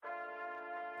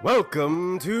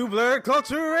Welcome to Blerd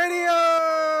Culture Radio!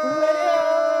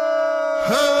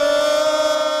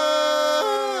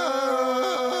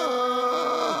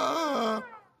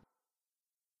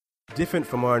 Different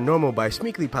from our normal By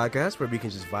Smeekly podcast, where we can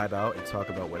just vibe out and talk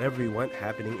about whatever we want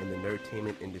happening in the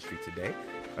nerdtainment industry today.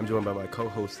 I'm joined by my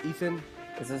co-host Ethan.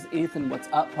 This is Ethan. What's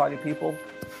up, party people?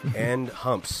 And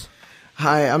Humps.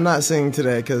 Hi, I'm not singing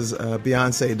today because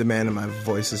Beyonce demanded my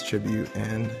voice's tribute,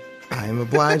 and I am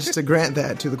obliged to grant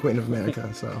that to the Queen of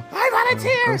America, so... I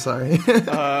volunteer! I'm sorry.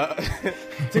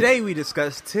 Today we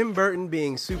discussed Tim Burton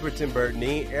being super Tim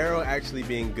Burton-y, Arrow actually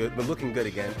being good, but looking good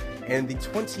again, and the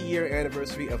 20-year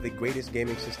anniversary of the greatest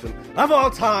gaming system of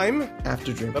all time.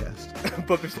 After Dreamcast.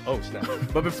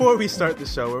 But before we start the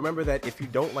show, remember that if you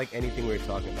don't like anything we're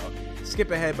talking about,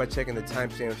 skip ahead by checking the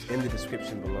timestamps in the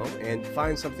description below and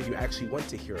find something you actually want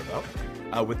to hear about.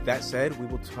 With that said, we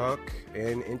will talk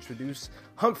and introduce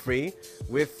Humphrey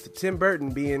with Tim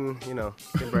Burton being, Tim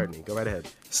Burton. Go right ahead.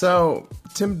 So,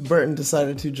 Tim Burton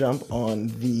decided to jump on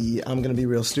the I'm Gonna Be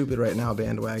Real Stupid Right Now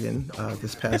bandwagon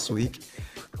this past week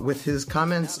with his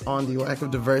comments on the lack of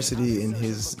diversity in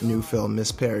his new film,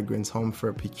 Miss Peregrine's Home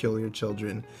for Peculiar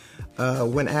Children.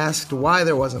 When asked why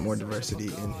there wasn't more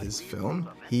diversity in his film,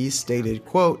 he stated,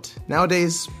 quote,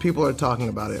 "Nowadays, people are talking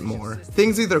about it more.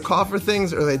 Things either call for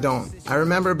things or they don't. I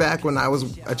remember back when I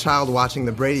was a child watching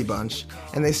The Brady Bunch,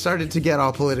 and they started to get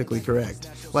all politically correct.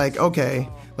 Like, okay,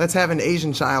 let's have an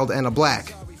Asian child and a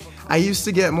black. I used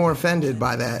to get more offended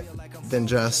by that than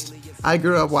just, I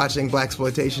grew up watching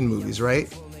blaxploitation movies,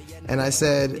 right? And I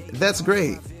said, that's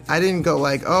great. I didn't go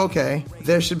like, oh, okay,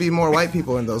 there should be more white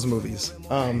people in those movies.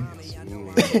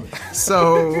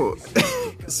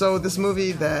 So this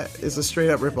movie that is a straight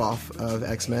up ripoff of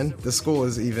X-Men. The school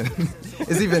is even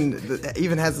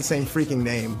has the same freaking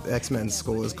name. The X-Men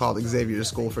school is called Xavier's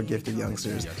School for Gifted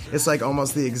Youngsters. It's like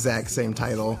almost the exact same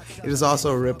title. It is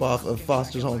also a ripoff of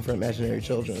Foster's Home for Imaginary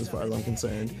Children, as far as I'm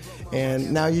concerned.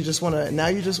 And now you just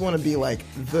wanna be like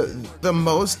the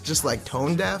most just like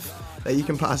tone deaf that you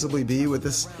can possibly be with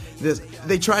this.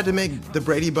 They tried to make the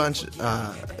Brady Bunch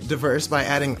diverse by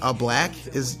adding a black.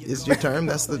 Is your term?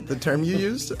 That's the term you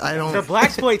used? I don't. The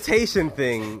blaxploitation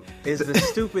thing is the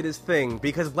stupidest thing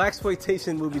because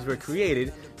blaxploitation movies were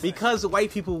created because white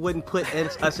people wouldn't put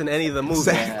us in any of the movies.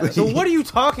 Exactly. So what are you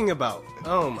talking about?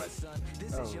 Oh my.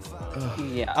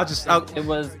 Yeah, it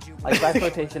was like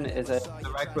blaxploitation is a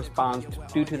direct response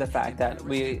due to the fact that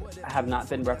we have not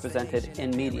been represented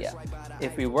in media.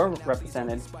 If we were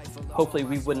represented, hopefully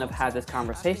we wouldn't have had this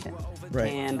conversation. Right.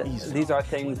 And these are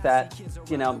things that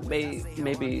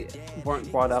maybe weren't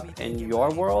brought up in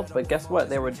your world, but guess what?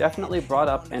 They were definitely brought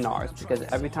up in ours because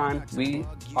every time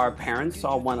our parents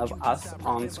saw one of us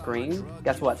on screen,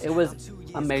 guess what? It was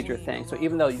a major thing. So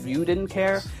even though you didn't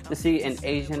care to see an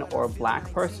Asian or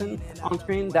black person on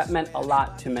screen, that meant a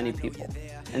lot to many people.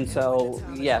 And so,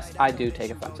 yes, I do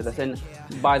take offense to this. And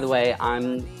by the way,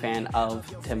 I'm a fan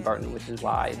of Tim Burton, which is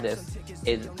why this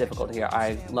is difficult to hear.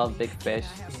 I love Big Fish.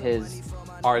 His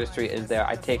artistry is there.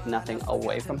 I take nothing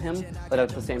away from him, but at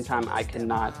the same time, I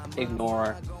cannot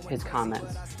ignore his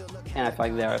comments. And I feel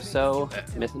like they are so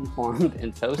misinformed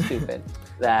and so stupid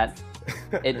that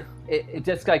it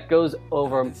just like goes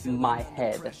over my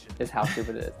head is how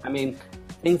stupid it is. I mean,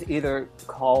 things either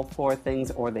call for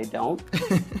things or they don't.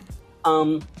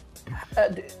 Do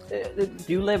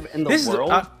you live in the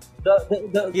world?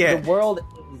 The world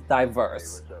is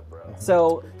diverse.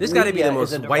 So this got to be the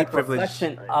most white privileged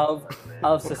reflection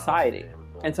of society.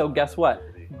 And so guess what?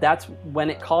 That's when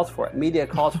it calls for it. Media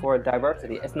calls for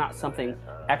diversity. It's not something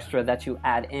extra that you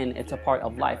add in. It's a part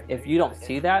of life. If you don't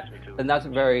see that, then that's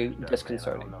very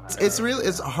disconcerting.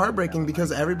 It's heartbreaking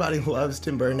because everybody loves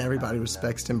Tim Burton. Everybody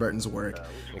respects Tim Burton's work.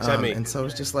 Except me. And so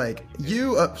it's just like,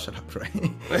 shut up, Trey.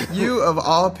 You, of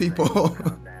all people,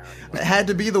 had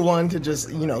to be the one to just,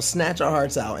 snatch our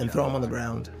hearts out and throw them on the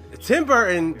ground. Tim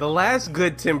Burton, the last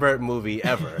good Tim Burton movie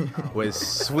ever was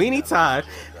Sweeney Todd.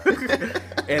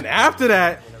 And after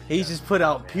that, he's just put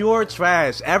out pure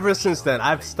trash. Ever since then,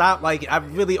 I've stopped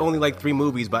I've really only liked 3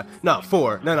 movies, but no,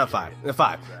 4. No, not 5.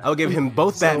 5. I will give him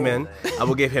both Batman. I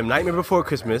will give him Nightmare Before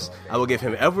Christmas. I will give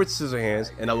him Edward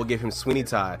Scissorhands, and I will give him Sweeney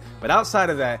Todd. But outside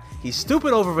of that, he's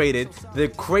stupid overrated. The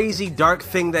crazy dark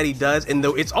thing that he does, and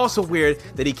it's also weird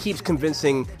that he keeps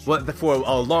convincing, for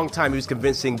a long time he was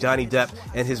convincing Johnny Depp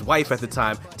and his wife at the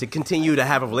time to continue to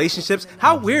have relationships.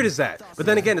 How weird is that? But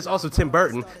then again, it's also Tim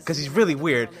Burton because he's really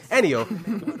weird. Anyhow,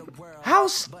 how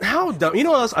dumb? You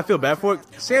know what else I feel bad for?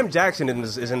 Sam Jackson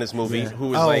is in this movie,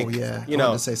 who is I wanted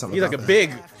to say something he's like about a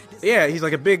big, he's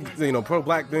like a big,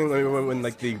 pro-black thing. When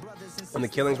like the when the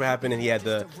killings were happening, he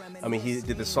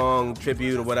did the song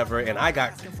tribute or whatever, and I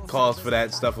got calls for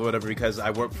that stuff or whatever because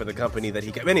I work for the company that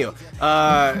he got. Anyway,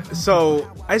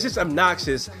 so it's just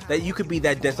obnoxious that you could be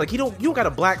that dense. Like, you don't got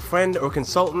a black friend or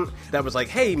consultant that was like,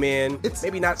 hey man,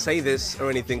 maybe not say this or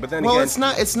anything. But then again,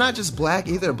 it's not just black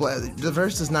either.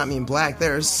 Diverse does not mean black.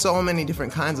 There's so many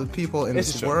different kinds of people in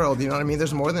this world. You know what I mean?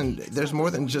 There's more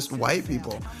than just white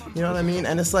people. You know what I mean?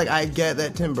 And it's like, I get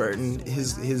that Tim Burton,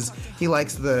 he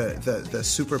likes the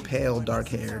super pale, dark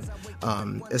haired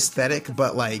aesthetic,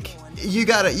 but like you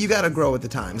gotta grow with the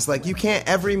times. Like, you can't.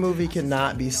 Every movie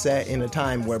cannot be set in a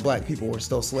time where black people were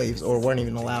still slaves or weren't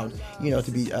even allowed,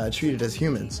 to be treated as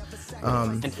humans.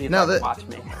 Watch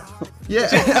me. Yeah,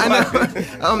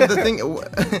 I know. The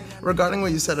thing regarding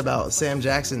what you said about Sam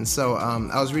Jackson. So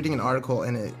I was reading an article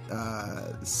and it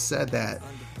said that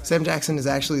Sam Jackson is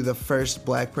actually the first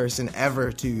black person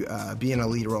ever to be in a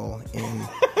lead role in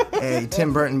a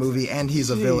Tim Burton movie, and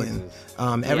he's a villain.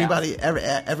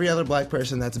 Every other black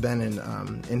person that's been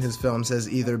in his films has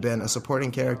either been a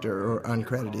supporting character or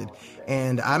uncredited.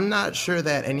 And I'm not sure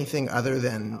that anything other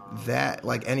than that,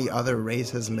 like any other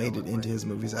race, has made it into his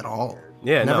movies at all.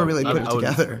 Yeah, never really put it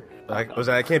together.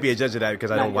 I can't be a judge of that because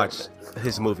I don't watch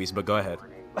his movies. But go ahead.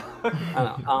 I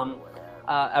don't know.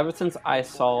 Ever since I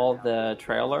saw the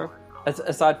trailer,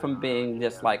 aside from being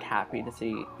just like happy to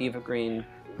see Eva Green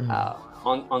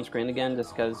on screen again,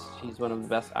 just because she's one of the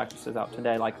best actresses out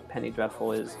today. Like, Penny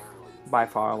Dreadful is by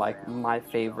far like my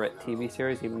favorite TV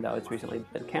series, even though it's recently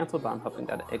been canceled. But I'm hoping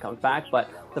that it comes back. But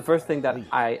the first thing that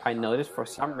I noticed for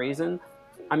some reason,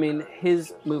 I mean,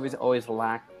 his movies always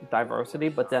lack diversity,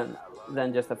 but then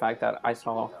just the fact that I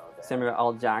saw Samuel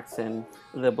L. Jackson,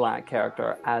 the black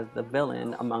character, as the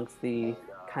villain amongst the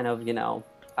kind of,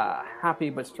 happy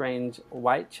but strange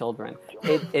white children.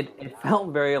 It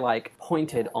felt very, like,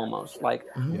 pointed almost. Like,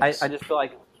 yes. I just feel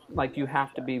like you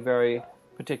have to be very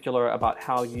particular about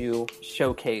how you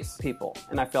showcase people.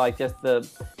 And I feel like just the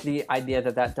idea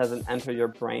that doesn't enter your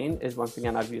brain is, once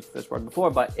again, I've used this word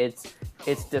before, but it's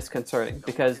disconcerting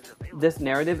because this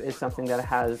narrative is something that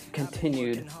has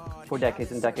continued for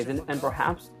decades and decades. And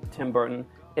perhaps Tim Burton,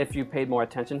 if you paid more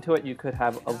attention to it, you could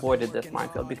have avoided this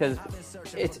minefield, because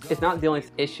it's not the only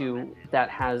issue that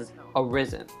has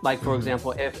arisen. Like, for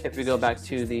example, if we go back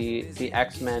to the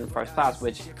X-Men First Class,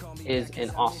 which is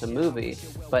an awesome movie,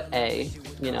 but as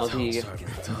an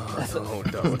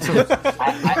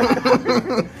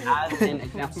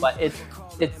example, but it's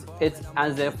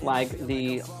as if like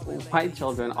the white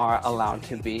children are allowed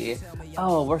to be,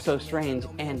 oh, we're so strange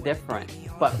and different,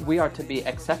 but we are to be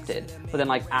accepted. But then,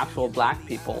 like, actual black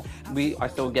people, we are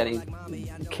still getting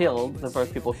killed, the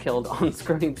first people killed on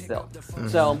screen still.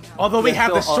 So, although we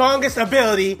have the strongest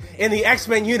ability in the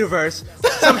X-Men universe,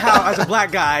 somehow as a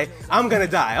black guy, I'm gonna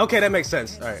die. Okay, that makes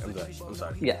sense. All right, I'm done. I'm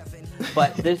sorry. Yes.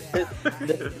 But this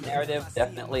narrative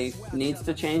definitely needs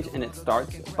to change, and it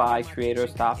starts by creators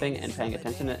stopping and paying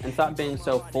attention and stop being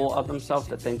so full of themselves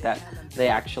to think that they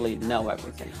actually know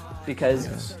everything.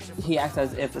 Because he acts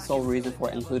as if the sole reason for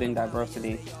including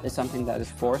diversity is something that is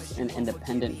forced and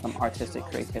independent from artistic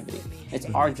creativity. It's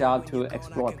our job to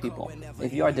explore people.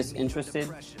 If you are disinterested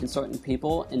in certain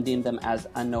people and deem them as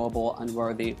unknowable,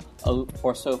 unworthy,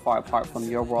 or so far apart from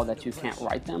your world that you can't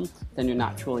write them, then you're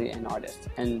not truly an artist.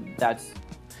 And that's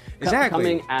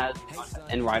coming as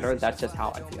a writer, that's just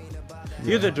how I feel.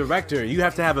 You're the director. You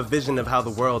have to have a vision of how the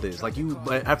world is. Like, you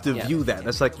have to view that.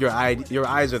 That's like your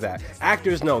eyes are that.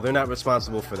 Actors, no, they're not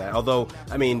responsible for that. Although,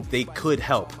 I mean, they could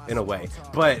help in a way.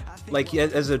 But, like,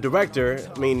 as a director,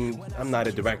 I mean, I'm not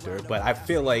a director, but I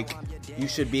feel like you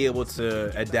should be able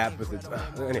to adapt with it.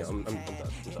 Anyway, I'm done.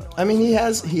 I'm sorry. I mean, he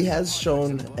has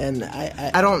shown, and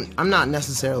I'm not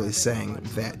necessarily saying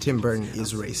that Tim Burton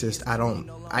is racist.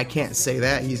 I can't say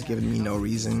that. He's given me no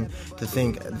reason to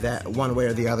think that one way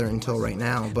or the other until right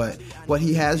now. But what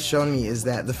he has shown me is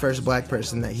that the first black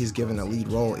person that he's given a lead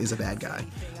role is a bad guy,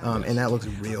 and that looks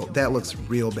real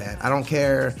bad. I don't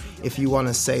care if you want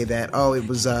to say that, oh, it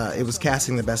was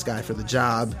casting the best guy for the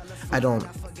job. I don't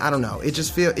know.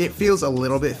 It feels a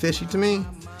little bit fishy to me.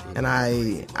 And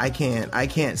I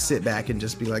can't sit back and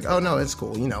just be like, oh no, it's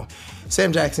cool.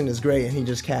 Sam Jackson is great, and he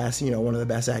just cast one of the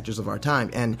best actors of our time,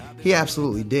 and he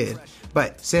absolutely did.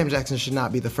 But Sam Jackson should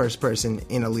not be the first person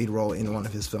in a lead role in one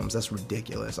of his films. That's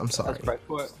ridiculous. I'm sorry. That's right.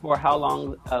 For how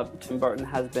long Tim Burton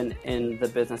has been in the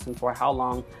business, and for how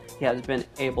long he has been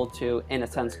able to, in a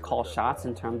sense, call shots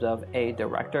in terms of a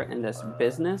director in this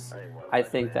business, I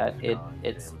think that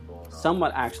it's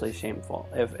somewhat actually shameful,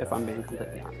 if I'm being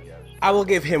completely honest. I will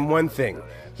give him one thing.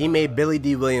 He made Billy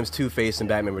D. Williams Two-Face in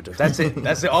Batman Returns. That's it.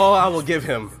 That's it. All I will give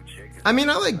him. I mean,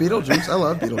 I like Beetlejuice. I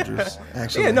love Beetlejuice.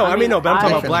 Actually, Yeah, no, I mean, no, but I'm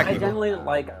talking about black I people. generally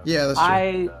like. Yeah, that's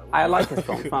true. I like his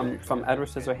film from Edward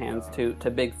Scissorhands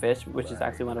to Big Fish, which is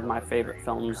actually one of my favorite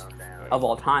films of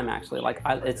all time. Actually, like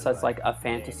it's such like a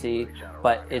fantasy,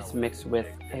 but it's mixed with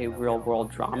a real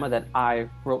world drama that I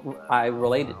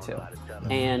related to,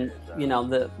 and you know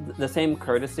the same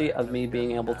courtesy of me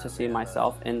being able to see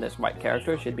myself in this white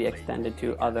character should be extended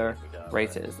to other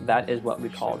races. That is what we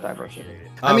call diversity.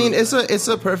 I mean, it's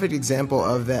a perfect example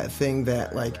of that thing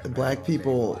that like black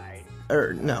people,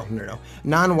 or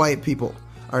non-white people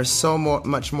are so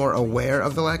much more aware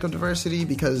of the lack of diversity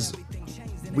because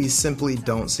we simply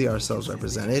don't see ourselves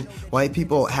represented. White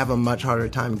people have a much harder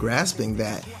time grasping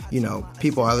that, you know,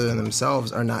 people other than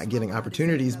themselves are not getting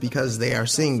opportunities because they are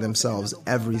seeing themselves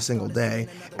every single day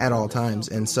at all times.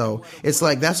 And so it's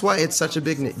like, that's why it's such a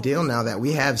big deal now that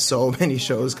we have so many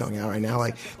shows coming out right now,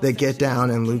 like The Get Down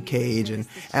and Luke Cage and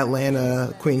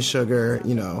Atlanta, Queen Sugar,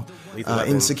 you know,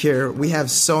 Insecure. We have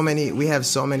so many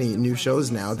new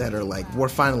shows now that are like, we're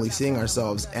finally seeing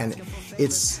ourselves, and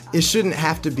it shouldn't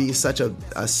have to be such a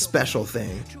special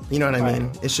thing. You know what I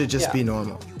mean? It should just be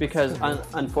normal. Because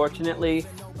unfortunately,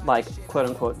 like quote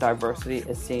unquote diversity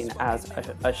is seen as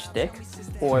a shtick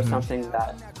or something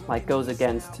that like goes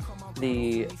against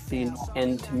the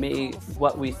and to me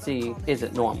what we see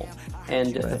isn't normal,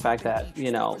 and just the fact that,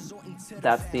 you know,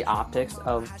 that's the optics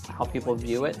of how people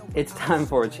view it. It's time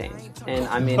for a change. And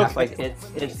I mean, like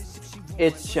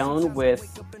it's shown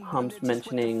with Humps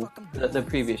mentioning the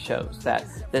previous shows that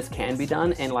this can be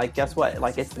done, and like guess what,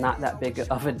 like it's not that big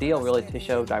of a deal really to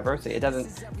show diversity. It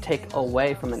doesn't take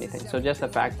away from anything. So just the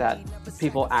fact that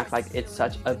people act like it's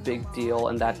such a big deal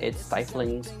and that it's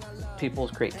stifling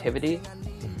people's creativity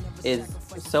is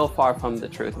so far from the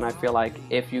truth. And I feel like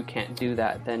if you can't do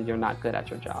that, then you're not good at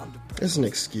your job. It's an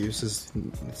excuse.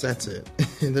 That's it.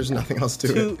 There's nothing else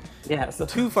to it. Yeah. So.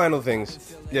 Two final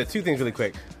things. Yeah, two things really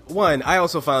quick. One, I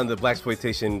also found the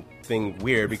blaxploitation thing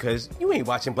weird because you ain't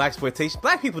watching blaxploitation.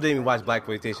 Black people didn't even watch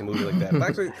blaxploitation movies like that.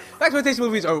 Blaxploitation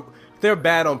movies they're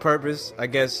bad on purpose, I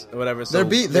guess, or whatever. So they're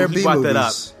B movies. That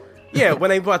up. Yeah, when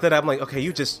they brought that up, I'm like, okay,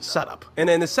 you just shut up. And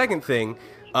then the second thing,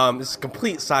 this is a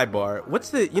complete sidebar. What's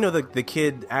the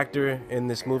kid actor in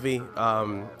this movie?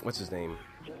 What's his name?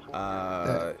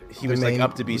 He was like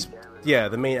up to be,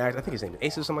 the main actor. I think his name is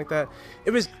Ace or something like that.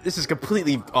 This is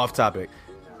completely off topic.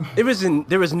 There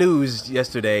was news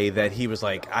yesterday that he was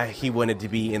like he wanted to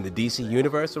be in the DC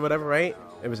universe or whatever, right?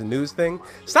 It was a news thing.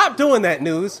 Stop doing that,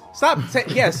 news. Stop.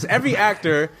 Yes, every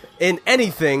actor in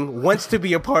anything wants to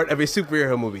be a part of a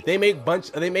superhero movie. They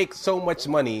make so much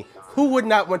money. Who would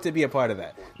not want to be a part of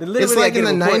that? It's like in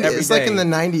the 90s. It's like in the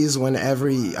 90s when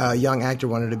every young actor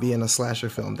wanted to be in a slasher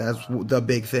film. That's the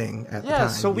big thing at the time. Yeah,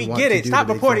 so we get it. Stop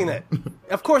reporting that.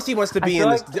 Of course, he wants to be in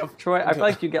this. Troy, I feel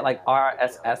like you get like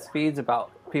RSS feeds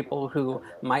about people who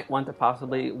might want to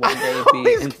possibly one day be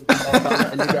in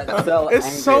and you get so it's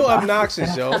angry so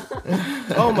obnoxious, yo.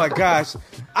 Oh my gosh,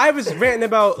 I was ranting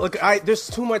about there's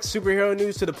too much superhero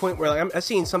news to the point where like I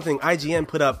seen something. IGN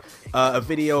put up a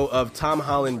video of Tom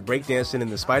Holland breakdancing in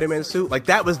the Spider-Man suit. Like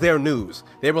that was their news.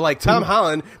 They were like Tom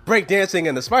Holland breakdancing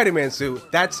in the Spider-Man suit.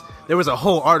 There was a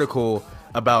whole article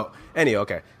about. Anyway,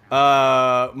 okay.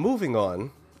 Moving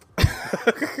on.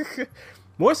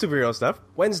 More superhero stuff.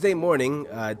 Wednesday morning,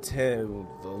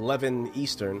 11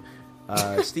 Eastern,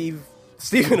 Stephen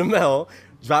Amell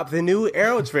dropped the new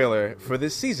Arrow trailer for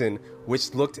this season,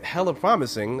 which looked hella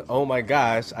promising. Oh my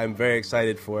gosh, I'm very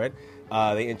excited for it.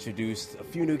 They introduced a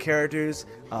few new characters,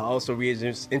 also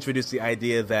introduced the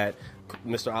idea that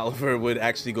Mr. Oliver would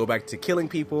actually go back to killing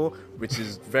people, which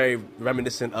is very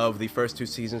reminiscent of the first two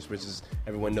seasons, which is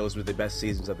everyone knows were the best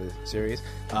seasons of the series.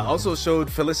 Also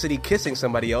showed Felicity kissing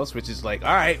somebody else, which is like,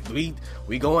 all right, we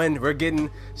going, we're getting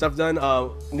stuff done.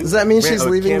 Does that mean she's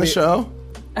leaving the show?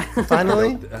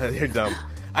 Finally? You're dumb.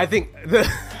 I think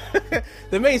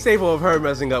the main staple of her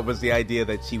messing up was the idea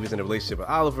that she was in a relationship with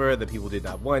Oliver that people did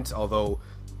not want, although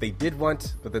they did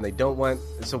want, but then they don't want.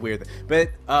 It's so weird.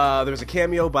 But there was a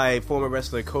cameo by former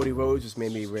wrestler Cody Rhodes, which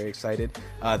made me very excited.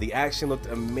 The action looked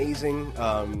amazing.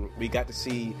 We got to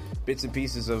see bits and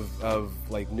pieces of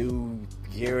like new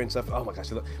gear and stuff. Oh my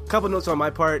gosh. A couple notes on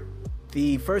my part.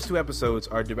 The first two episodes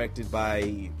are directed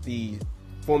by the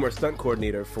former stunt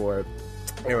coordinator for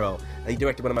Arrow. He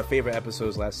directed one of my favorite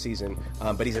episodes last season,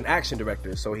 but he's an action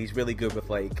director, so he's really good with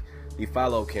like the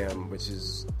follow cam, which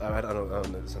is I don't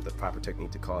know, it's not the proper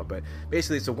technique to call it, but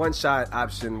basically it's a one-shot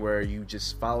option where you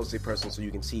just follow the person so you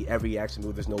can see every action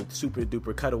move. There's no super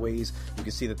duper cutaways. You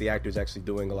can see that the actor is actually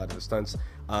doing a lot of the stunts.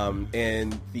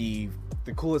 And the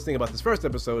coolest thing about this first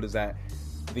episode is that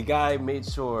the guy made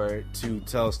sure to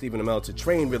tell Stephen Amell to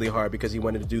train really hard because he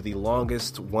wanted to do the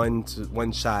longest one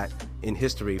shot in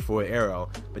history for Arrow,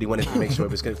 but he wanted to make sure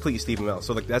it was going to please Stephen Amell.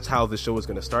 So like that's how the show was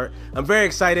going to start. I'm very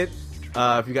excited.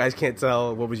 If you guys can't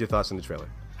tell, what was your thoughts on the trailer?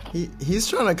 He's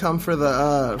trying to come for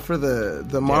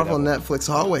the Marvel Netflix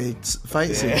hallway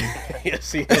fight scene.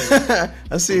 Yes, he is.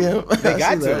 I see him. They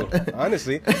got to,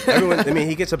 honestly. Everyone, I mean,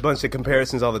 he gets a bunch of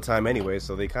comparisons all the time anyway,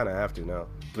 so they kind of have to now.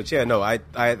 But yeah, no, I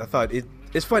thought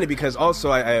it's funny because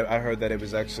also I heard that it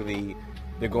was actually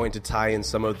they're going to tie in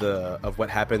some of what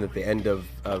happened at the end of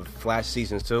Flash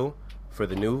season 2 for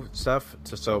the new stuff.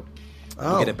 So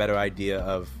we'll get a better idea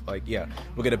of we'll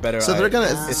get a better. So they're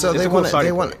gonna. They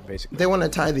want to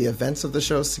tie the events of the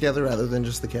shows together rather than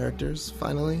just the characters.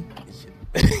 Finally.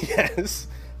 Yes.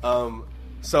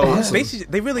 So awesome. Basically,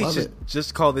 they really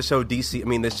just call the show DC. I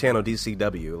mean, this channel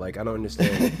DCW. Like, I don't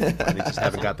understand why they just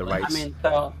haven't got the rights. I mean,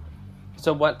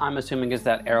 so what I'm assuming is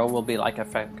that Arrow will be like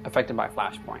affected by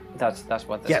Flashpoint. That's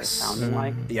what this is sounding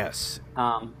like. Yes.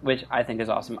 Which I think is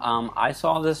awesome. I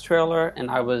saw this trailer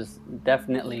and I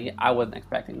wasn't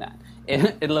expecting that.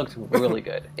 It looks really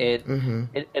good.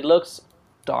 It looks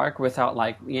dark without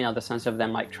the sense of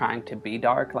them trying to be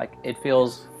dark. Like it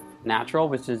feels natural,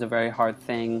 which is a very hard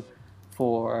thing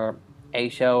for a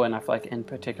show, and I feel like in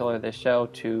particular this show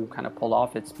to kind of pull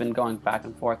off. It's been going back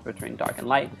and forth between dark and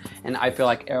light, and I feel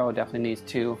like Arrow definitely needs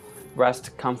to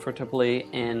rest comfortably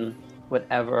in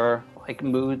whatever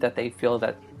mood that they feel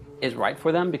that is right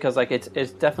for them, because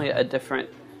it's definitely a different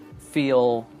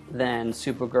feel than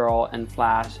Supergirl and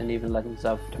Flash and even Legends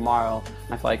of Tomorrow.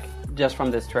 And I feel like just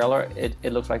from this trailer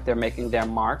it looks like they're making their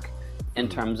mark in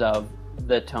terms of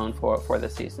the tone for the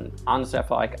season. Honestly, I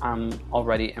feel like I'm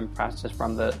already impressed just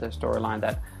from the storyline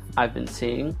that I've been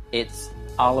seeing. It's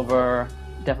Oliver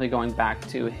definitely going back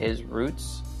to his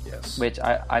roots, yes, which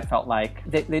I felt like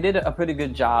they did a pretty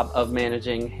good job of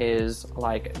managing his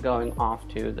going off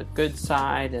to the good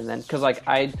side, and then because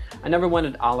I never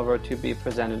wanted Oliver to be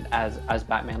presented as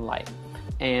Batman Light,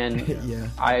 and yeah.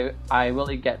 I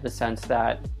really get the sense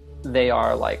that they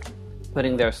are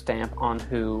putting their stamp on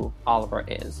who Oliver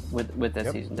is with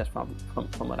this season, just from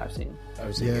what I've seen. I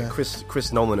was thinking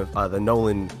Chris Nolan of the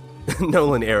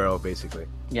Nolan Arrow, basically.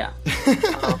 Yeah.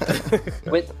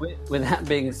 With that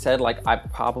being said, I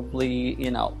probably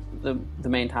the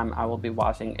main time I will be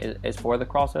watching is for the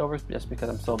crossovers, just because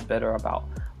I'm so bitter about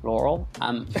Laurel.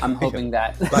 I'm hoping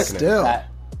that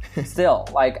still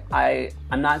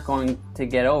I'm not going to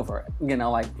get over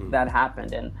it, that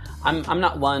happened, and I'm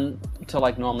not one to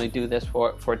normally do this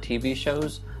for TV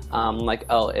shows,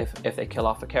 if they kill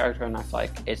off a character and I feel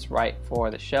like it's right for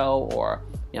the show, or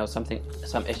some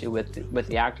issue with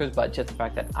the actors, but just the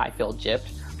fact that I feel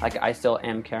gypped, I still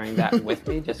am carrying that with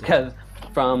me, just because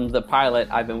from the pilot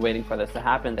I've been waiting for this to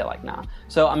happen. They're nah.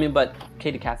 So I mean, but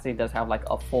Katie Cassidy does have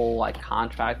a full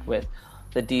contract with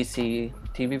the DC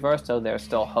TV verse, so there's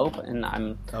still hope,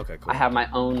 and cool. I have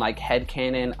my own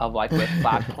headcanon of with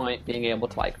Flashpoint being able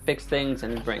to fix things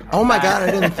and bring. Oh my god,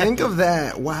 I didn't think of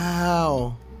that.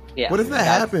 Wow. Yeah. What if that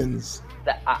happens?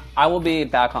 I will be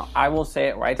back on. I will say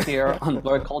it right here on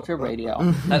Blurred Culture Radio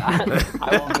that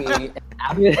I will be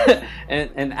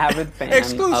an avid fan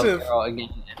exclusive of Arrow again,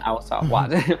 and I will stop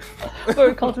watching.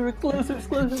 Blurred Culture exclusive.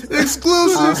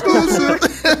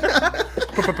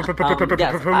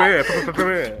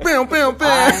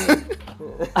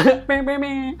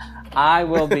 I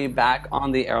will be back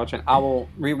on the Arrow train. I will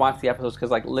rewatch the episodes because,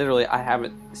 literally, I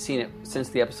haven't seen it since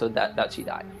the episode that she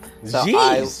died. So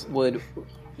jeez.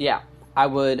 I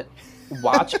would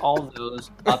watch all of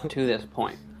those up to this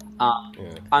point.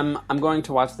 I'm going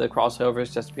to watch the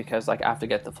crossovers just because I have to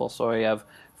get the full story of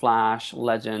Flash,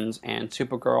 Legends, and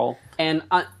Supergirl, and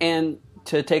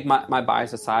to take my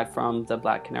bias aside from the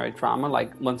Black Canary drama,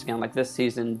 once again, this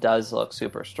season does look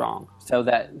super strong, so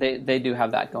that they do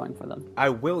have that going for them. I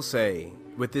will say,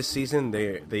 with this season,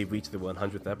 they reached the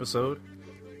 100th episode,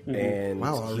 and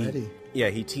wow, already.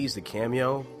 He teased a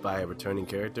cameo by a returning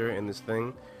character in this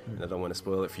thing. And I don't want to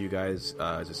spoil it for you guys,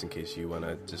 just in case you want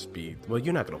to just be. Well,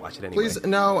 you're not going to watch it anyway. Please,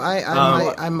 no,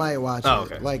 I might watch it.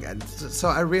 Okay. So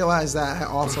I realized that I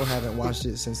also haven't watched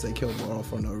it since they killed Laurel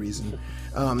for no reason.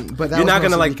 But that you're not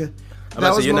was going to to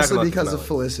that was mostly because of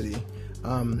Felicity.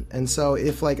 And so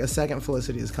if a second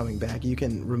Felicity is coming back, you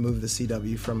can remove the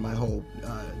CW from my whole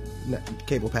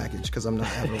cable package, because I'm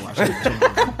not ever watching it.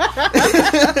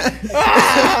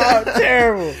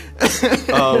 Terrible.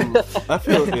 I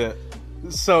feel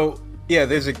So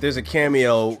there's a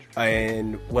cameo,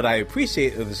 and what I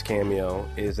appreciate of this cameo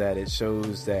is that it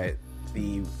shows that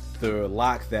the the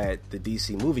lock that the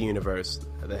DC movie universe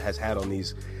that has had on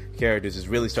these characters is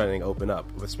really starting to open up,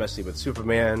 especially with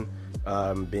Superman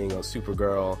being on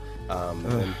Supergirl,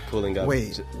 and pulling up.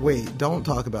 Wait, don't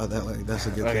talk about that like that's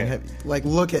a good thing. Like,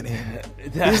 look at him.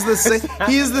 He's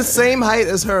the same height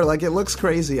as her. Like, it looks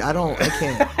crazy. I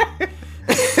can't.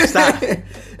 Stop.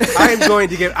 I am going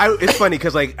to give. It's funny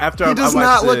because like after he does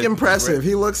not look impressive.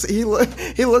 He looks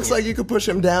like you could push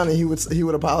him down and he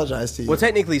would apologize to you. Well,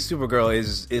 technically, Supergirl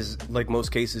is like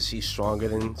most cases she's stronger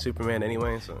than Superman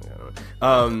anyway. So,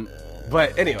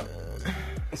 but anyway,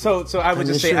 so I would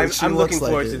just say I'm looking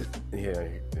forward to. Yeah.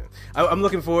 I'm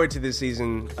looking forward to this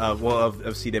season of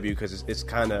CW because it's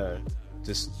kind of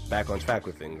just back on track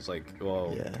with things. Like,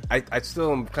 well, yeah. I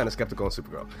still am kind of skeptical on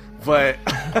Supergirl, but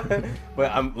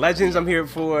Legends I'm here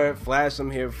for, Flash I'm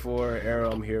here for,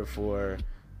 Arrow I'm here for,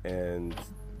 and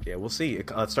yeah, we'll see. It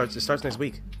starts next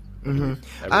week. Mm-hmm.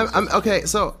 I'm okay.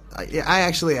 So yeah, I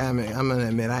actually am. I'm gonna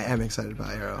admit I am excited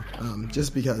about Arrow,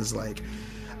 just because like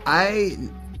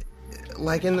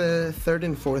in the third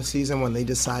and fourth season when they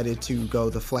decided to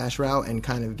go the Flash route and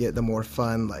kind of get the more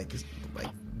fun like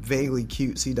vaguely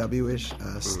cute CW-ish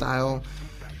style,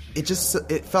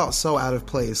 it felt so out of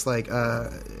place. Like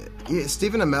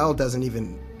Stephen Amell doesn't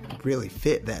even really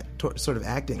fit that sort of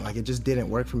acting. Like, it just didn't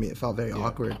work for me. It felt very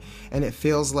awkward, and it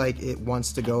feels like it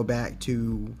wants to go back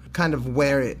to kind of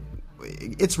where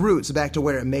its roots, back to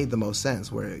where it made the most sense,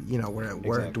 where it worked,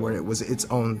 exactly. Where it was its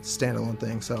own standalone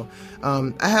thing. So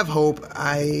I have hope.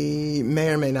 I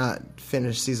may or may not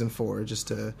finish season 4 just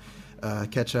to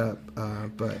catch up,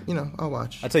 but I'll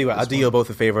watch. I'll tell you what, I'll do you both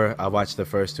a favor. I'll watch the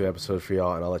first 2 episodes for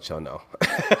y'all and I'll let y'all know.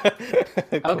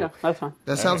 Cool. Okay, that's fine.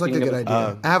 That sounds like a good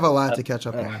idea. I have a lot to catch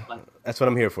up on. That's what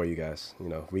I'm here for, you guys.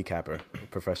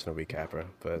 Professional recapper.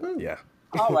 But yeah.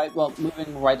 All right, well,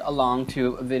 moving right along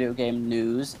to video game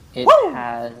news. It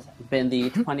has been the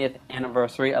 20th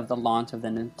anniversary of the launch of the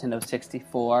Nintendo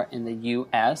 64 in the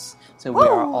U.S., so we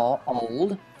are all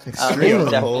old.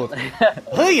 Extremely old. I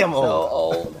am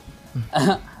old. So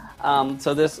old.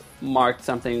 So this marked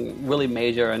something really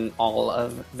major in all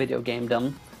of video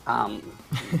gamedom.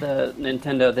 This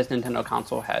Nintendo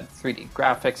console had 3D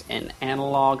graphics and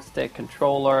analog stick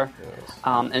controller,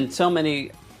 and so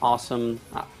many awesome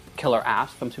killer apps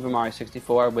from Super Mario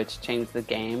 64, which changed the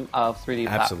game of 3D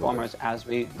platformers as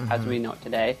we know it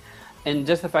today. And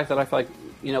just the fact that I feel like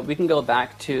we can go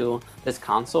back to this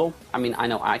console. I mean, I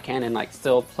know I can, and like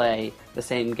still play the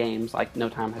same games like no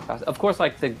time has passed. Of course,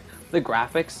 like the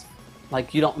graphics,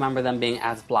 like you don't remember them being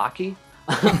as blocky.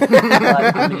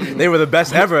 But, I mean, they were the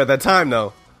best ever at that time,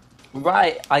 though.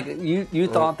 Right, like you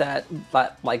thought that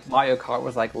like Mario Kart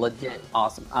was like legit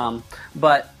awesome.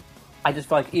 But I just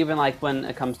feel like even like when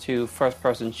it comes to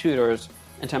first-person shooters,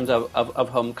 in terms of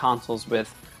home consoles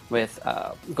with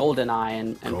GoldenEye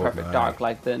and Perfect Dark,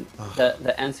 like the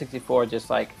N64 just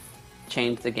like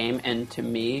changed the game. And to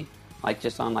me, like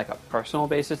just on like a personal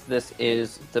basis, this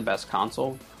is the best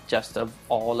console just of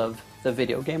all of the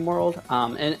video game world.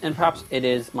 And perhaps it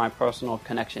is my personal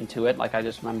connection to it. Like I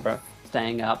just remember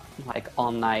staying up like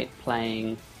all night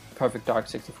playing Perfect Dark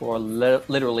 64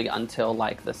 literally until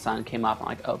like the sun came up. I'm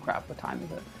like, oh crap, what time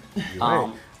is it?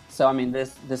 Right. So I mean,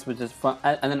 this was just fun.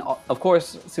 And then of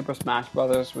course Super Smash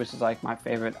Brothers, which is like my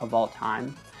favorite of all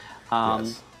time.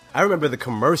 Yes. I remember the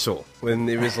commercial when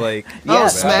it was like,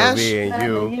 Smash, me and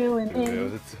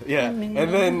you, yeah,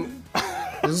 and then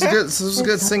this was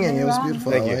good singing. It was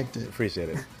beautiful. Thank I you. liked it. Appreciate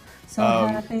it.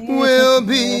 We'll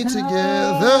be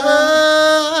together.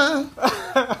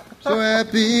 So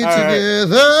happy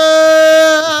together.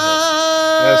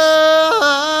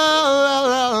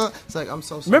 Yes. It's like, I'm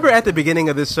so sorry. Remember at the beginning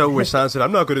of this show where Sean said,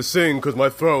 I'm not going to sing because my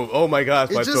throat, oh my gosh,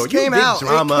 my throat. It just came out.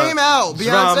 Drama. It came out.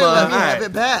 Beyonce let me have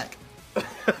it back.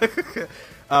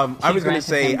 I was going to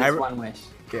say, one wish.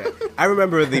 Yeah, I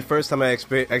remember the first time I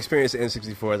experienced the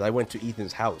N64 is I went to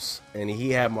Ethan's house and he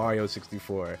had Mario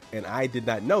 64 and I did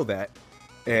not know that.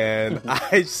 And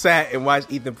I sat and watched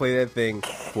Ethan play that thing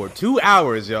for 2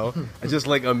 hours, yo. I just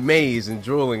like amazed and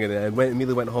drooling in it. And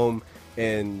immediately went home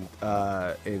and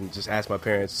just asked my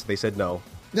parents. They said no.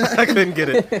 I couldn't get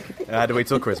it. I had to wait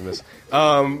till Christmas.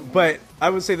 But I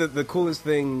would say that the coolest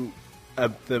thing,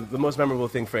 the most memorable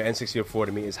thing for N64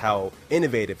 to me is how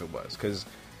innovative it was. Because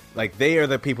like they are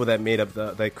the people that made up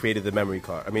that created the memory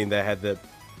card. I mean, that had the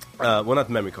well, not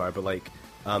the memory card, but like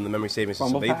the memory saving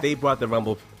system. They brought the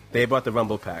Rumble. They brought the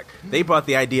Rumble Pack. They brought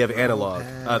the idea of analog.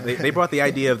 They brought the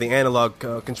idea of the analog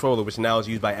controller, which now is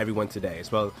used by everyone today, as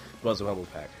well as the Rumble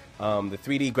Pack. The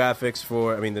 3D graphics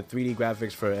for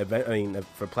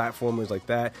platformers like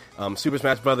that. Super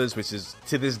Smash Brothers, which is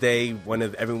to this day one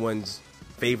of everyone's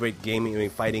favorite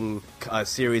fighting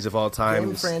series of all time.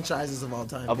 Game franchises of all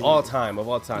time. Of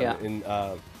all time.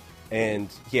 Yeah. And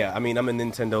yeah, I mean, I'm a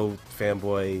Nintendo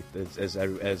fanboy,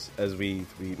 as me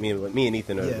and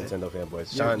Ethan are Nintendo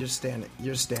fanboys. Sean,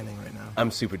 you're standing right now.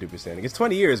 I'm super duper standing. It's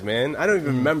 20 years, man. I don't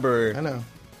even remember. I know.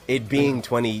 It being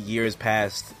 20 years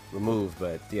past removed,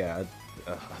 but yeah,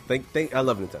 I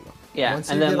love Nintendo. Yeah, Once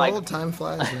and you then get like old, time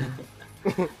flies. Man.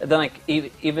 then like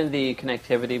even the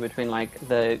connectivity between like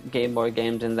the Game Boy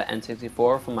games and the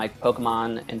N64 from like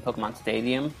Pokemon and Pokemon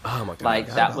Stadium. Oh my god! Like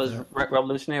that was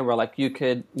revolutionary. Where like you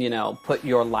could put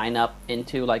your lineup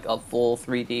into like a full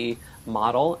 3D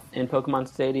model in Pokemon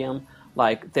Stadium.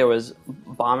 Like there was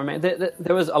Bomberman.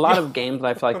 There was a lot of games that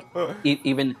I feel like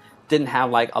even didn't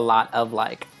have like a lot of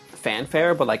like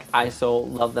fanfare, but like I still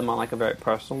love them on like a very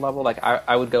personal level. Like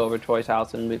I would go over to Troy's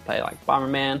house and we'd play like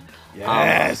Bomberman,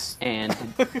 yes, and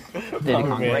Diddy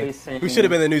Kong Racing. We should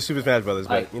have been the new Super Smash Brothers,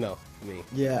 but me.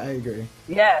 Yeah, I agree.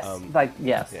 Yes,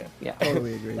 yeah,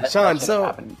 Totally agree. Sean, So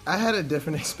happened. I had a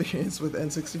different experience with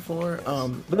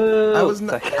N64. Boo. I was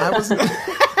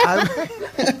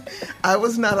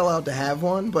not allowed to have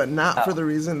one, but not for the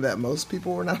reason that most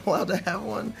people were not allowed to have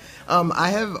one.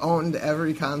 I have owned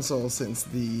every console since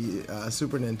the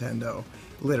Super Nintendo,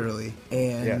 literally,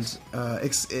 and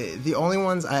the only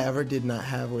ones I ever did not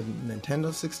have were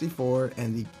Nintendo 64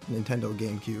 and the Nintendo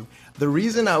GameCube. The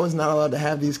reason I was not allowed to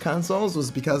have these consoles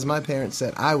was because my parents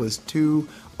said I was too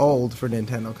old for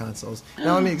Nintendo consoles.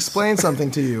 Now let me explain something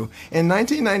to you. In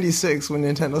 1996, when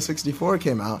Nintendo 64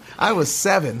 came out, I was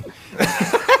 7.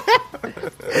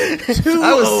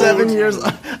 I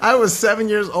was 7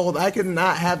 years old. I could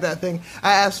not have that thing.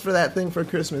 I asked for that thing for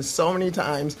Christmas so many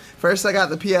times. First, I got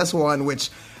the PS1, which,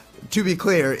 to be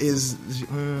clear, is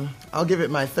I'll give it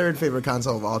my third favorite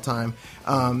console of all time.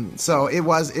 So it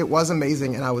was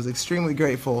amazing, and I was extremely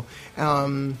grateful.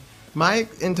 My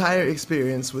entire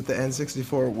experience with the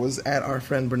N64 was at our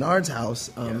friend Bernard's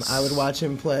house. I would watch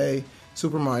him play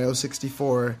Super Mario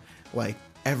 64 like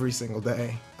every single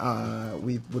day.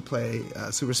 We would play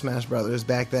Super Smash Brothers.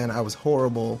 Back then, I was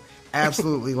horrible.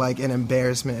 Absolutely like an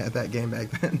embarrassment at that game back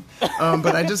then.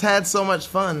 But I just had so much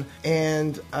fun.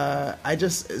 And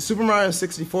Super Mario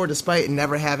 64, despite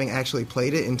never having actually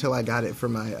played it until I got it for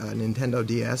my Nintendo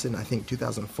DS in, I think,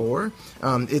 2004,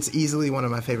 it's easily one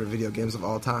of my favorite video games of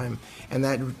all time. And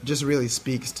that just really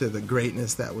speaks to the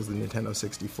greatness that was the Nintendo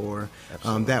 64.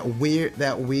 That weird,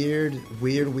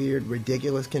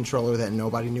 ridiculous controller that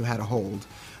nobody knew how to hold.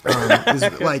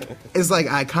 Is like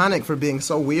iconic for being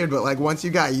so weird, but like once you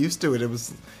got used to it, it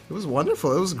was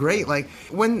wonderful. It was great. Like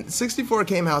when 64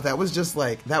 came out, that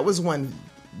was when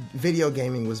video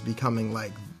gaming was becoming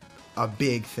like a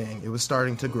big thing. It was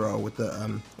starting to grow with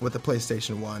the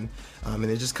PlayStation 1, and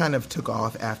it just kind of took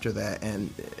off after that.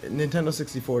 And Nintendo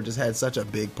 64 just had such a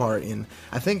big part in,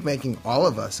 I think, making all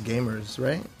of us gamers.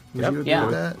 Right? Would you agree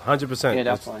with that? 100%. Yeah,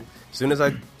 definitely. As soon as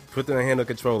I put the handheld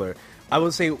controller, I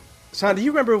would say. Sean, do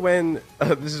you remember when,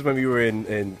 this is when we were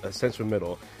in Central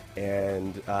Middle,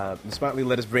 and Smartly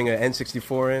let us bring an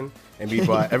N64 in, and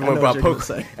everyone brought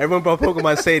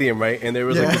Pokemon Stadium, right? And there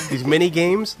was like these mini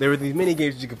games. There were these mini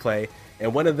games that you could play,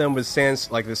 and one of them was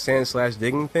the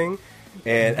sand/digging thing.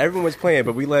 And everyone was playing,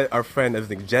 but we let our friend, I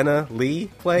think, Jenna Lee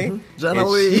play. Jenna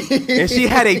Lee. And she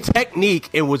had a technique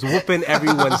and was whooping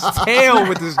everyone's tail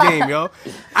with this game, yo.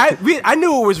 I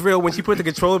knew it was real when she put the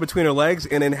controller between her legs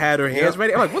and then had her hands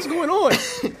ready. I'm like, what's going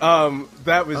on?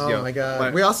 That was, oh my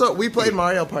god. We played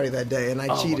Mario Party that day, and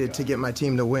I cheated to get my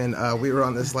team to win. We were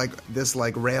on this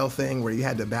rail thing where you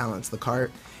had to balance the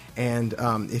cart. And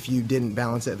if you didn't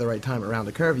balance it at the right time around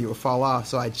the curve, you would fall off.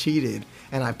 So I cheated,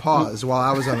 and I paused while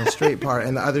I was on a straight part,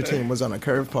 and the other team was on a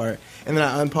curved part. And then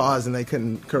I unpaused, and they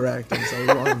couldn't correct, and so we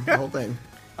won the whole thing.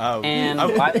 And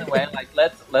by the way, like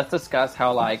let's discuss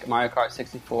how like Mario Kart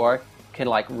 64 could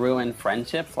like ruin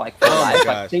friendships, like for life.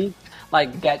 Like things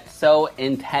like get so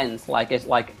intense. Like it's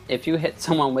like if you hit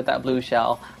someone with that blue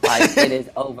shell, like it is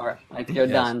over. Like you're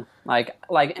done. Like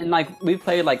we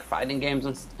played like fighting games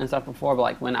and stuff before, but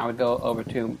like when I would go over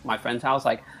to my friend's house,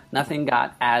 like nothing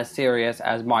got as serious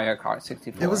as Mario Kart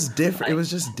 64. It was different. It was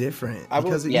just different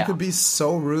because you could be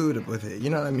so rude with it. You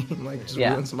know what I mean? Like just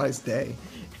ruin somebody's day.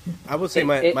 I would say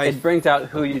it brings out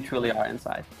who you truly are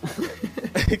inside.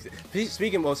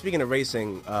 Speaking of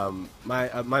racing,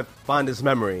 my fondest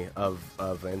memory of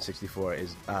N64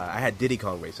 is I had Diddy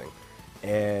Kong Racing.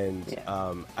 And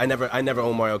I never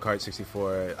owned Mario Kart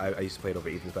 64. I used to play it over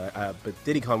Ethan's, but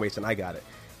Diddy Kong Racing, I got it.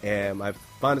 And my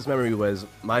fondest memory was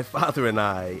my father and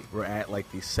I were at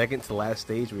like the second to last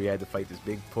stage where we had to fight this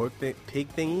big pig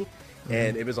thingy,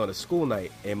 and it was on a school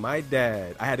night. And my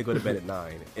dad, I had to go to bed at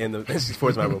 9, and the N64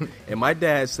 is my room. And my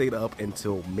dad stayed up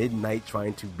until midnight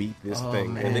trying to beat this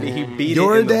thing, man. and then he beat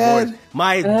Your it in the dad? morning.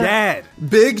 My dad,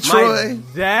 Big Troy. my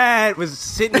dad was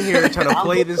sitting here trying to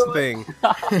play this thing.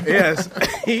 Yes,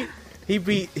 he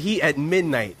at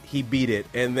midnight he beat it,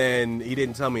 and then he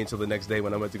didn't tell me until the next day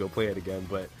when I went to go play it again.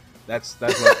 But that's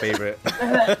my favorite.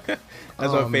 That's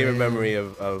my favorite memory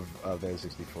of the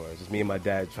N64. It's just me and my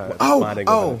dad trying to bonding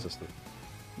over that system.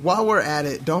 While we're at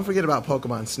it, don't forget about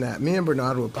Pokemon Snap. Me and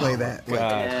Bernard would play that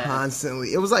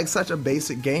constantly. It was like such a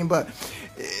basic game, but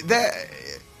that,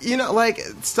 you know, like,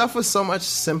 stuff was so much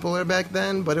simpler back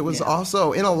then, but it was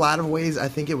also, in a lot of ways, I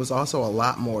think it was also a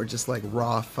lot more just like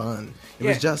raw fun. It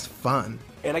was just fun.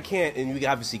 And we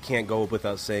obviously can't go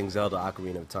without saying Zelda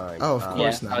Ocarina of Time. Oh, of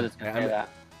course not. I was just gonna say that.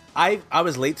 I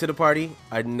was late to the party.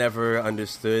 I never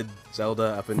understood Zelda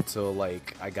up until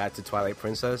like I got to Twilight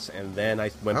Princess, and then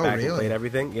I went back and played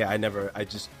everything. Yeah, I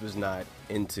just was not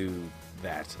into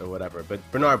that or whatever. But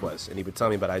Bernard was, and he would tell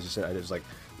me, but I was like,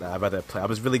 nah, I'd rather play.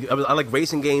 I like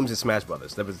racing games and Smash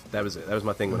Brothers. That was it. That was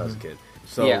my thing when I was a kid.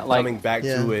 So coming back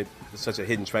to it, it's such a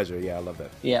hidden treasure. Yeah, I love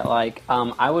that. Yeah, like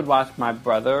I would watch my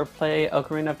brother play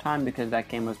Ocarina of Time because that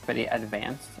game was pretty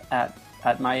advanced at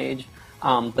my age.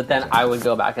 But then I would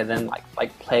go back and then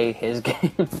like play his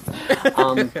games.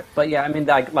 But yeah, I mean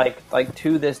like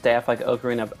to this day, I feel like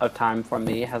Ocarina of Time for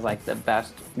me has like the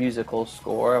best musical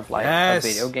score of like a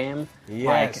video game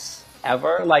like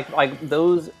ever. Like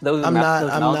those. I'm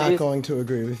not going to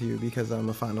agree with you because I'm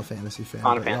a Final Fantasy fan.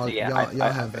 Final Fantasy, y'all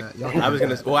have that. I was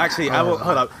gonna. Well, actually, I will.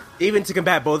 Hold up. Even to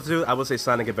combat both two, I will say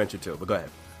Sonic Adventure 2. But go ahead.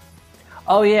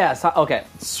 Oh yeah. Okay.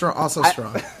 Strong.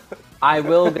 I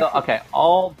will go. Okay.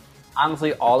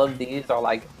 Honestly, all of these are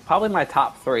like probably my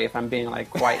top 3 if I'm being like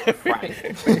quite frank.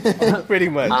 Pretty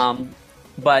much.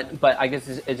 But I guess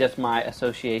it's just my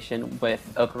association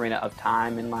with Ocarina of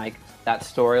Time and like that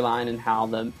storyline and how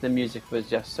the music was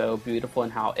just so beautiful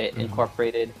and how it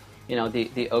incorporated, you know,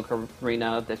 the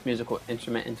ocarina, this musical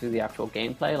instrument, into the actual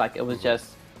gameplay. Like it was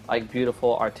just like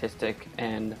beautiful, artistic,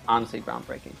 and honestly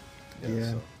groundbreaking.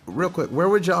 Yeah. Real quick, where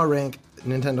would y'all rank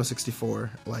Nintendo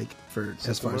 64 like for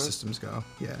as far as systems go?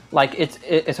 Yeah. Like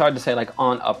it's hard to say like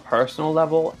on a personal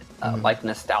level, like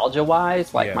nostalgia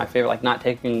wise, like my favorite, like not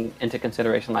taking into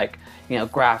consideration like, you know,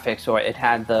 graphics or it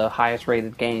had the highest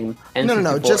rated game. N64.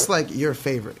 No, just like your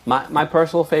favorite. My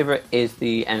personal favorite is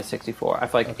the N64. I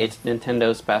feel like it's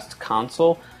Nintendo's best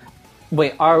console.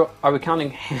 Wait, are we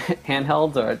counting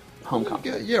handhelds or home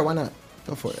consoles? Yeah, why not?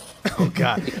 Go for it. Oh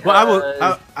God!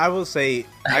 Well, I will say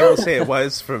it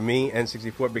was for me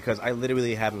N64 because I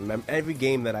literally have every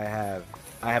game that I have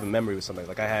a memory with something.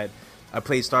 Like I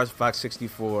played Star Fox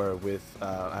 64 with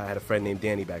I had a friend named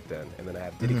Danny back then, and then I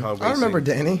had Diddy Kong Racing. I remember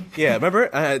Danny. Yeah, remember?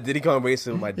 I had Diddy Kong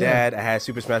Racing with my dad. I had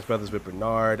Super Smash Brothers with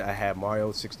Bernard. I had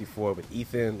Mario 64 with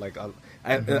Ethan. Like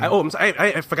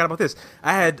I forgot about this.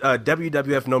 I had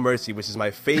WWF No Mercy, which is my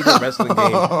favorite wrestling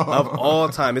game of all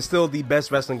time. It's still the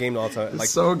best wrestling game of all time. Like,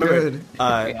 so good.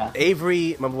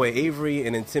 Avery, my boy Avery,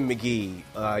 and then Tim McGee.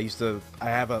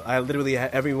 I literally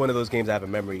every one of those games I have a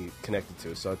memory connected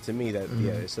to. So to me,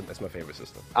 that's my favorite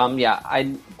system.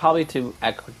 I'd probably to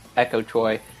echo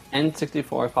Troy.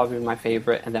 N64 is probably my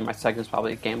favorite, and then my second is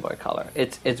probably Game Boy Color.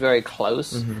 It's very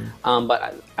close,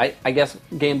 but I guess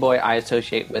Game Boy I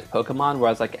associate with Pokemon,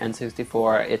 whereas like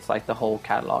N64, it's like the whole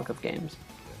catalog of games.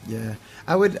 Yeah,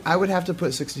 I would have to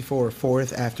put 64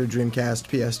 fourth after Dreamcast,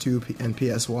 PS2, and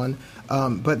PS1,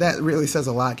 but that really says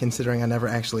a lot considering I never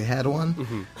actually had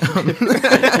one. I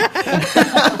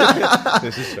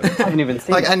haven't even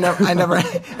seen like it.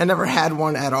 I never had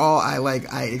one at all.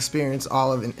 I experienced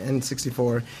all of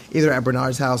N64 either at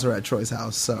Bernard's house or at Troy's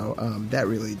house. So that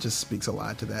really just speaks a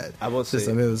lot to that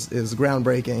system. It was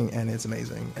groundbreaking and it's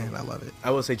amazing and I love it. I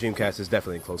will say Dreamcast is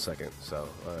definitely a close second. So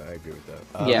I agree with that.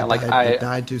 It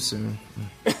died too soon.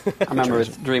 I remember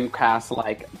with Dreamcast,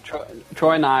 like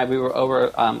Troy and I, we were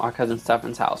over our cousin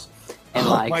Stefan's house, and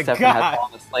like Stefan had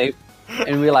fallen asleep,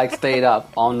 and we like stayed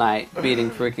up all night beating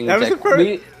freaking.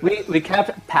 We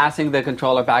kept passing the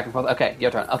controller back and forth. Okay,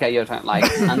 your turn. Okay, your turn. Like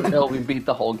until we beat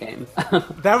the whole game.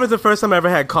 That was the first time I ever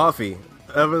had coffee,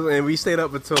 and we stayed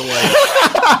up until like.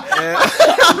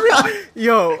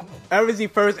 Yo, that was the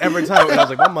first ever time, and I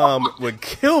was like, my mom would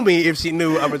kill me if she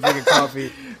knew I was drinking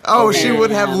coffee. Oh, she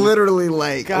would have literally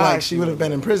like she would have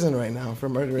been in prison right now for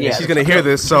murdering. Yeah, she's gonna hear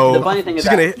this. So the funny thing is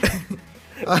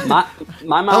my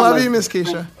mom. I love you, Miss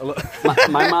Keisha.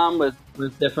 My mom was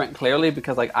different clearly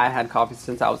because like I had coffee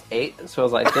since I was 8, so I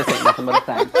was like, this ain't nothing but a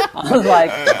thing. I was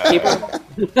like, keep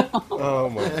it. Oh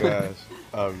my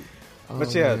gosh.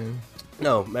 But yeah. Man.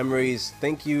 No, memories.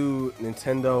 Thank you,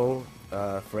 Nintendo,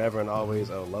 forever and always.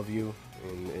 I love you,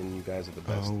 and you guys are the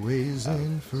best. Always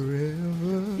and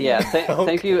forever. Yeah,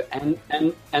 thank you,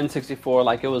 N64.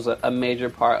 Like, it was a major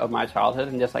part of my childhood,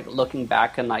 and just like looking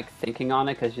back and like thinking on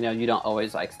it, because you don't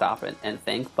always like stop and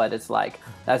think, but it's like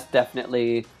that's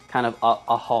definitely kind of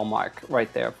a hallmark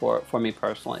right there for me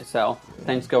personally. So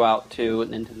thanks go out to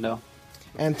Nintendo.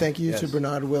 And thank you to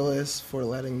Bernard Willis for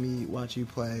letting me watch you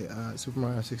play Super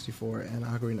Mario 64 and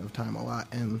Ocarina of Time a lot,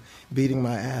 and beating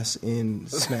my ass in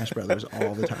Smash Brothers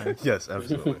all the time. Yes,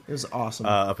 absolutely. It was awesome.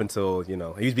 Up until, he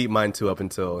was beating mine too, up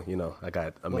until, I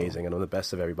got amazing and I'm the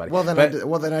best of everybody. Well,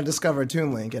 then I discovered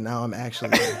Toon Link, and now I'm actually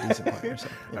a decent player, so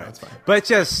it's fine. But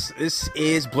yes, this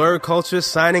is Blerd Culture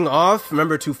signing off.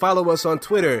 Remember to follow us on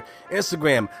Twitter,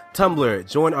 Instagram, Tumblr,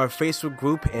 join our Facebook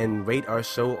group, and rate our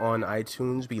show on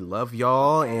iTunes. We love y'all.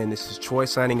 And this is Troy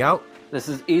signing out. This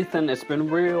is Ethan. It's been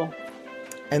real.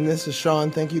 And this is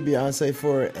Sean. Thank you, Beyonce,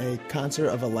 for a concert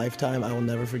of a lifetime. I will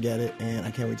never forget it, and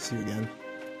I can't wait to see you again.